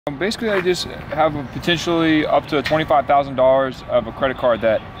Basically, I just have potentially up to $25,000 of a credit card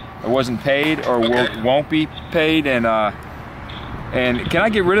that wasn't paid or won't be paid, and can I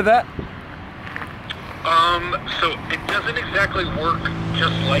get rid of that? So it doesn't exactly work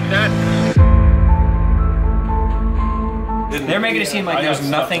just like that. They're making it seem like there's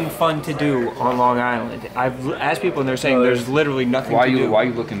nothing fun to do on Long Island. I've asked people and they're saying there's literally nothing to do. Why are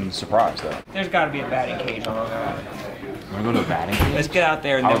you looking surprised though? There's got to be a batting cage on Long Island. Want to go to a batting cage? Let's get out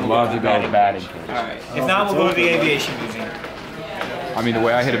there and I then would we'll love to go to a batting cage. Alright. If not, we'll go to the Aviation Museum. I mean, the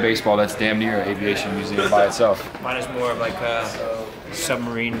way I hit a baseball, that's damn near an aviation museum by itself. Mine is more of like a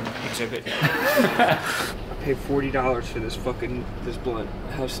submarine exhibit. I paid $40 for this blunt.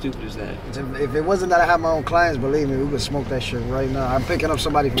 How stupid is that? If it wasn't that I have my own clients, believe me, we could smoke that shit right now. I'm picking up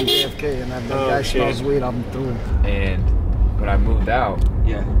somebody from JFK, and that guy smells weed, I'm through. And when I moved out,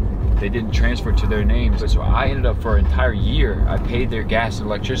 yeah, they didn't transfer to their names, so I ended up for an entire year, I paid their gas and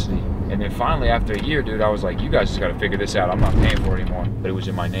electricity. And then finally, after a year, dude, I was like, you guys just gotta figure this out. I'm not paying for it anymore. But it was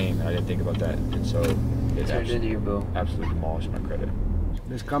in my name, and I didn't think about that. And so it absolutely demolished my credit.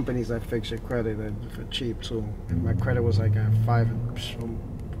 There's companies that fix your credit for cheap too. My credit was like at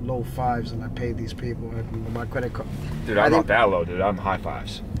low fives, and I paid these people. My credit card. Dude, I'm not that low, dude. I'm high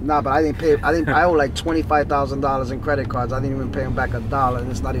fives. Nah, but I didn't pay. I owe like $25,000 in credit cards. I didn't even pay them back $1, and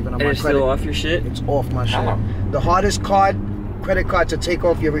it's not even on my credit. It's still off your shit? It's off my shit. How? The hardest credit card to take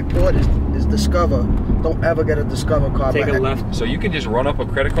off your report is Discover. Don't ever get a Discover card. Take a left. So you can just run up a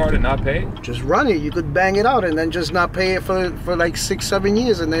credit card and not pay it? Just run it. You could bang it out and then just not pay it for like 6-7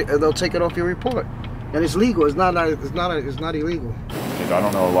 years, and they'll take it off your report. And it's legal. It's not illegal. Because I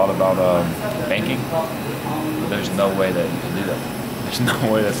don't know a lot about banking. But there's no way that you can do that. There's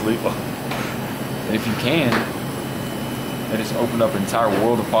no way that's legal. And if you can, then it's opened up an entire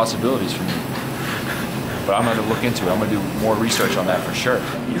world of possibilities for me. But I'm going to look into it. I'm going to do more research on that for sure.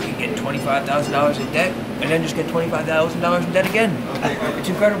 You can get $25,000 in debt and then just get $25,000 in debt again. It's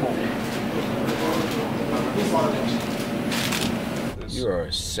incredible. You are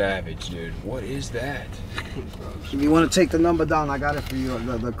a savage, dude. What is that? If you want to take the number down, I got it for you.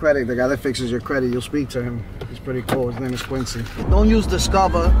 The guy that fixes your credit, you'll speak to him. He's pretty cool. His name is Quincy. Don't use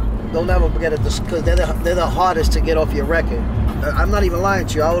Discover. Don't ever forget it, because they're the hardest to get off your record. I'm not even lying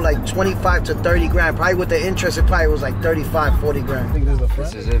to you. I owe like 25 to 30 grand. Probably with the interest, it probably was like 35, 40 grand. I think this is the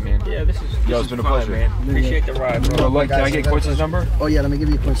front. This is it, man. Yeah, this is it's been a pleasure, man. Appreciate the ride, bro. Look, can I get Quincy's number? Oh yeah, let me give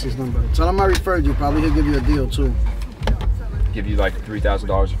you Quincy's number. Tell him I referred you. Probably he'll give you a deal too. Give you like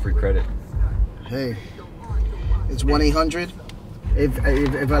 $3,000 of free credit. Hey, it's 1-800.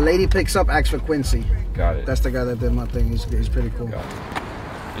 If a lady picks up, ask for Quincy. Got it. That's the guy that did my thing. He's pretty cool. Got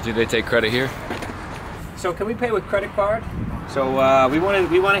it. Do they take credit here? So can we pay with credit card? So we want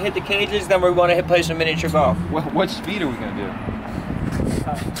to hit the cages, then we want to play some miniature golf. What speed are we gonna do?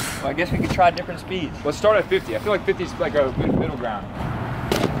 Well, I guess we could try different speeds. Let's start at 50. I feel like 50 is like a middle ground.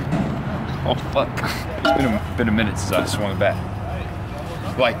 Oh fuck! It's been a minute since I swung a bat.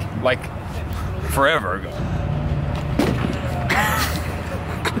 Like forever ago.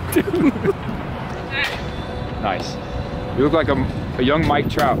 Nice. You look like a young Mike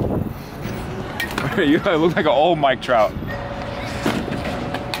Trout. You look like an old Mike Trout.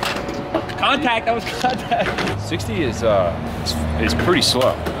 Contact. That was contact. 60 is pretty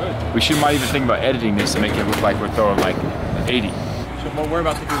slow. We might even think about editing this to make it look like we're throwing like 80. So what we're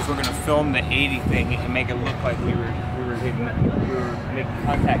about to do is we're going to film the 80 thing and make it look like we were making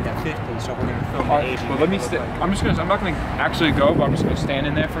contact at 50. So we're going to film the 80. Well, I'm not going to actually go, but I'm just going to stand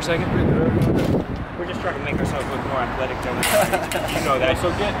in there for a second. We're just trying to make ourselves look more athletic than we are. You know that.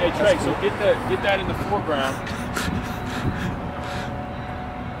 So get that in the foreground.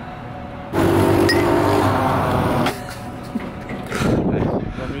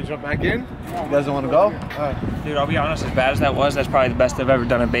 Want me to jump back in? You guys don't want to go? All right. Dude, I'll be honest, as bad as that was, that's probably the best I've ever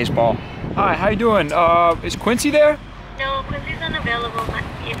done in baseball. Hi, how you doing? Is Quincy there? No, Quincy's unavailable, but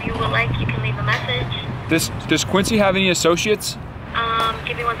if you would like, you can leave a message. Does Quincy have any associates?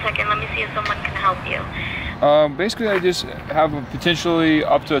 Give me 1 second. Let me see if someone can help you. Basically, I just have potentially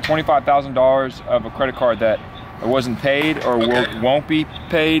up to $25,000 of a credit card that wasn't paid or won't be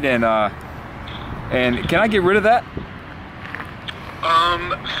paid, and can I get rid of that?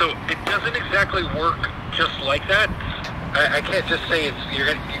 So it doesn't exactly work just like that. I can't just say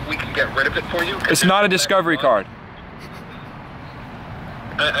we can get rid of it for you. It's not a Discovery card.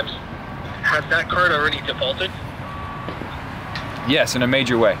 Has that card already defaulted? Yes, in a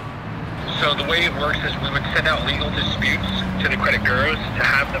major way. So the way it works is we would send out legal disputes to the credit bureaus to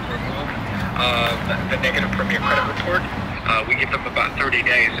have them remove the negative from your credit report. We give them about 30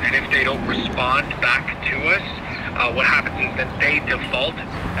 days, and if they don't respond back to us, what happens is that they default.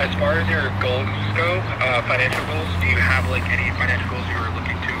 As far as your goals go, financial goals, do you have like any financial goals you were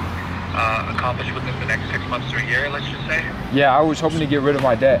looking to accomplish within the next 6 months or a year, let's just say? Yeah, I was hoping to get rid of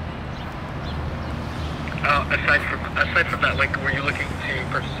my debt. Aside from that, like, were you looking to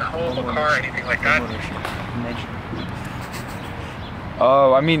purchase a home, a car, anything like that?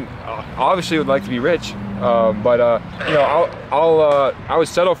 I mean, obviously would like to be rich, but you know, I would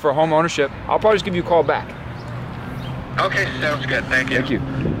settle for home ownership. I'll probably just give you a call back. Okay, sounds good. Thank you. Thank you.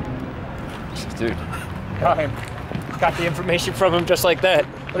 Dude. Got him. Got the information from him just like that.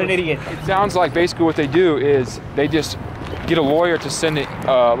 What an idiot. It sounds like basically what they do is they just get a lawyer to send it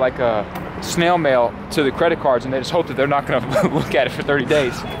like a snail mail to the credit cards, and they just hope that they're not going to look at it for 30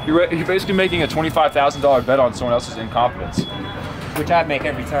 days. You're basically making a $25,000 bet on someone else's incompetence. Which I make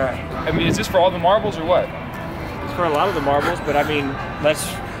every time. I mean, is this for all the marbles or what? It's for a lot of the marbles, but I mean, let's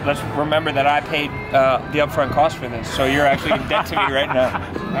remember that I paid the upfront cost for this, so you're actually in debt to me right now.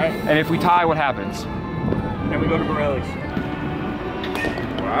 All right. And if we tie, what happens? Then we go to Borelli's.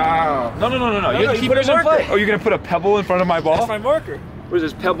 Wow. No. No, You have to keep it in play. Oh, you're gonna put a pebble in front of my ball? That's my marker. What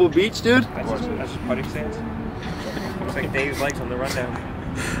is this, Pebble Beach, dude? That's just putting stance. Looks like Dave's legs on the rundown.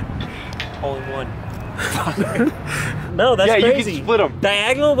 Hole in one. No, that's crazy. Yeah, you can split them.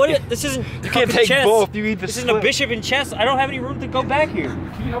 Diagonal? What? This isn't. You can't take chess. both. You need the This split. isn't a bishop in chess. I don't have any room to go back here.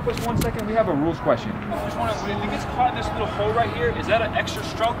 Can you help us 1 second? We have a rules question. I just want to, when it gets caught in this little hole right here, is that an extra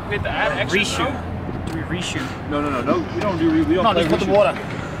stroke? We have to add an extra stroke? Do we reshoot? No. We don't do we don't play just put the reshoot. water.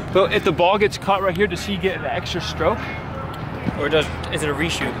 So if the ball gets caught right here, does he get an extra stroke? Or is it a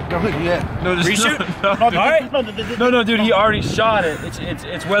reshoot? Yeah. No, Reshoot? No, dude, he already shot it.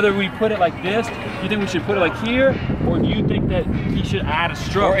 It's whether we put it like this. Do you think we should put it like here, or do you think that he should add a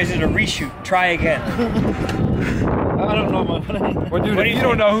stroke? Or is it a reshoot? Try again. I don't know, man. Well, dude, What do if you you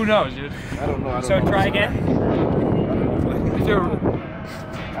don't think? know, who knows, dude? I don't know. So try again. Is there,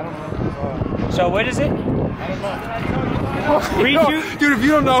 So what is it? Reshoot? dude, if you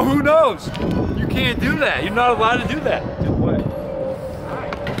don't know, who knows? You can't do that. You're not allowed to do that. Do what?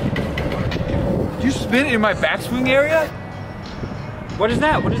 Did you spin it in my backswing area? What is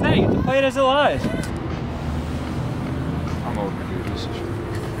that? What is that? You have to play it as it lies. I'm over, dude. This is...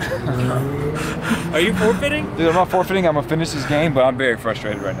 Are you forfeiting? Dude, I'm not forfeiting. I'm gonna finish this game, but I'm very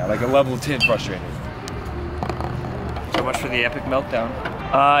frustrated right now. Like a level 10 frustrated. So much for the epic meltdown.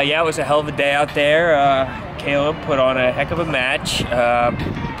 Yeah, it was a hell of a day out there. Caleb put on a heck of a match. He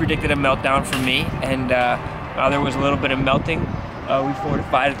predicted a meltdown from me, and while there was a little bit of melting, we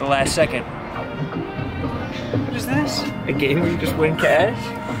fortified at the last second. What is this? A game where you just win cash?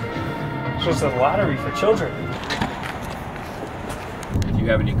 It's just a lottery for children. If you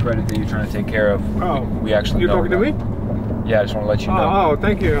have any credit that you're trying to take care of, Oh, we actually you're know. talking to me? Yeah, I just want to let you know. Oh,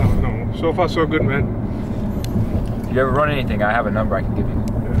 thank you. No, so far so good, man. If you ever run anything, I have a number I can give you.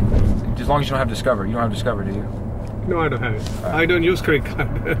 As long as you don't have Discover. You don't have Discover, do you? No, I don't have it. I don't use credit card.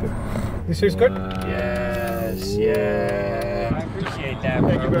 This is good? Yes, yeah. I appreciate that, bro.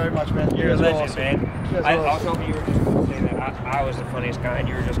 Thank you very much, man. You're a guys are legend, awesome. man. I was hoping you were just going to say that I was the funniest guy and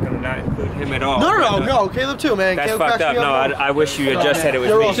you were just going to not include him at all. No, Caleb too, man. That's Caleb fucked up. cracks me No, I wish you had just said it was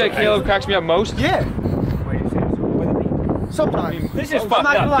You're me. You said Caleb cracks me up most? Yeah, Wait, you said it was sometimes. This is I'm fucked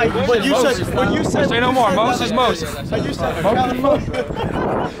not gonna up. lie, dude. when you said Say no more. Most is most. You said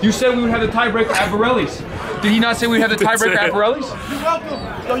You said we would have the tiebreaker at Borelli's. Did he not say we'd have the tiebreaker at Borelli's? You're welcome.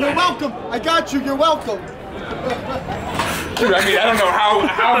 No, you're welcome. I got you. You're welcome. Dude, I mean, I don't know how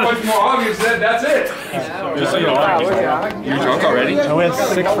much more obvious that's it. You're drunk already? I went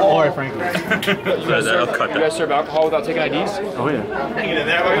 6 for Ori, frankly. You guys serve alcohol without taking IDs? Oh, yeah.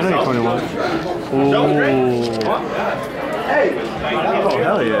 I know you're 21. Oh,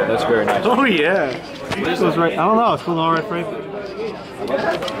 hell yeah. That's very nice. Oh, yeah. This was right. I don't know. It's called Ori, frankly.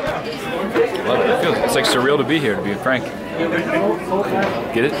 It's like surreal to be here, to be frank.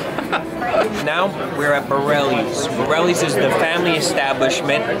 Get it? Now we're at Borelli's. Borelli's is the family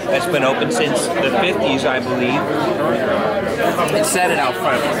establishment that's been open since the 50s, I believe. It said it out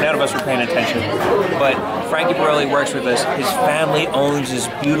front. None of us were paying attention. But Frankie Borelli works with us. His family owns this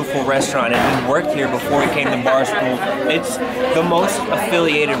beautiful restaurant, and he worked here before he came to Barstool. It's the most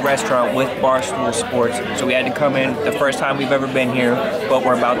affiliated restaurant with Barstool Sports. So we had to come in the first time we've ever been here, but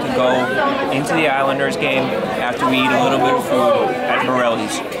we're about to go into the Islanders game after we eat a little bit of food at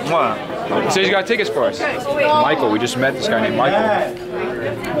Borelli's. Mwah. He says he's got tickets for us. Michael, we just met this guy named Michael.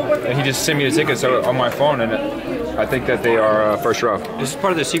 And he just sent me the tickets on my phone, and I think that they are first row. This is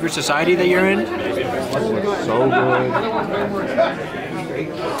part of the secret society that you're in? So good.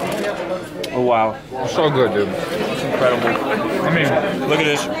 Oh, wow. So good, dude. It's incredible. I mean, Look at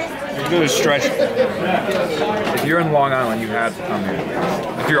this. do is stretch. If you're in Long Island, you have to come here.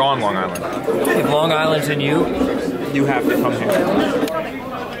 If you're on Long Island. If Long Island's in you, you have to come here.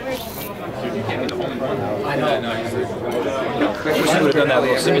 I wish he would have done that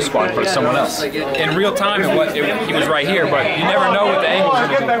little semi squat for someone else. In real time, he was right here, but you never know what the angle's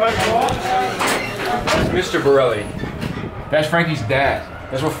going to be. Mr. Borelli. That's Frankie's dad.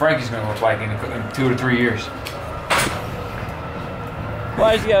 That's what Frankie's going to look like in 2 to 3 years.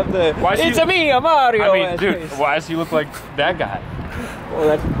 Why does he have the? It's me, I'm Mario. I mean, dude, why does he look like that guy?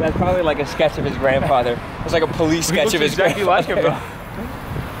 Well, that's probably like a sketch of his grandfather. It's like a police sketch of his exactly grandfather. like him, bro.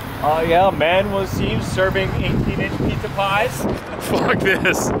 Oh yeah, a man was seen serving 18-inch pizza pies. Fuck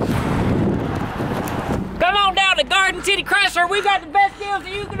this. Come on down to Garden City Chrysler. We got the best deals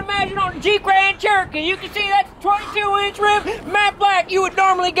that you can imagine on the Jeep Grand Cherokee. You can see that's a 22-inch rim, matte black. You would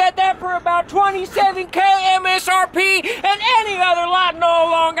normally get that for about $27K MSRP, and any other lot in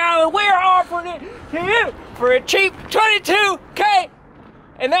all Long Island, we're offering it to you for a cheap $22K,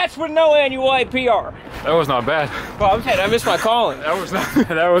 and that's with no annual APR. That was not bad. Well, I'm saying I missed my calling. That was not.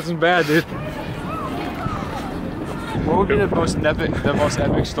 That wasn't bad, dude. What would be the most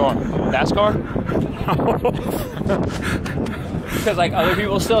epic storm? NASCAR? Because like other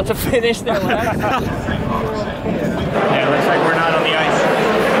people still have to finish their laps. Yeah, looks like we're not on the ice.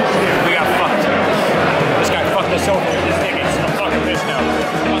 We got fucked. This guy fucked us over with this ticket. I'm fucking pissed now.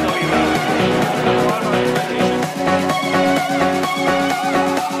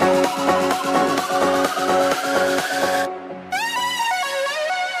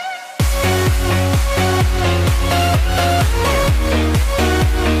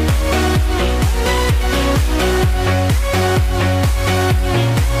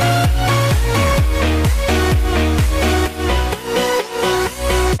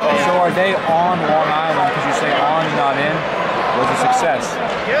 Day on Long Island, because you say on and not in, was a success.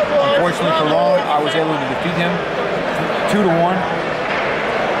 Unfortunately for Rone, I was able to defeat him 2-1.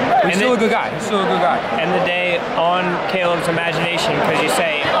 He's still a good guy. He's still a good guy. And the day on Caleb's imagination, because you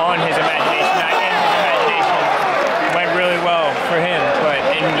say on his imagination, not in his imagination, went really well for him. But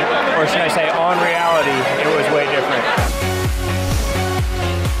or should I say on reality, it was way different.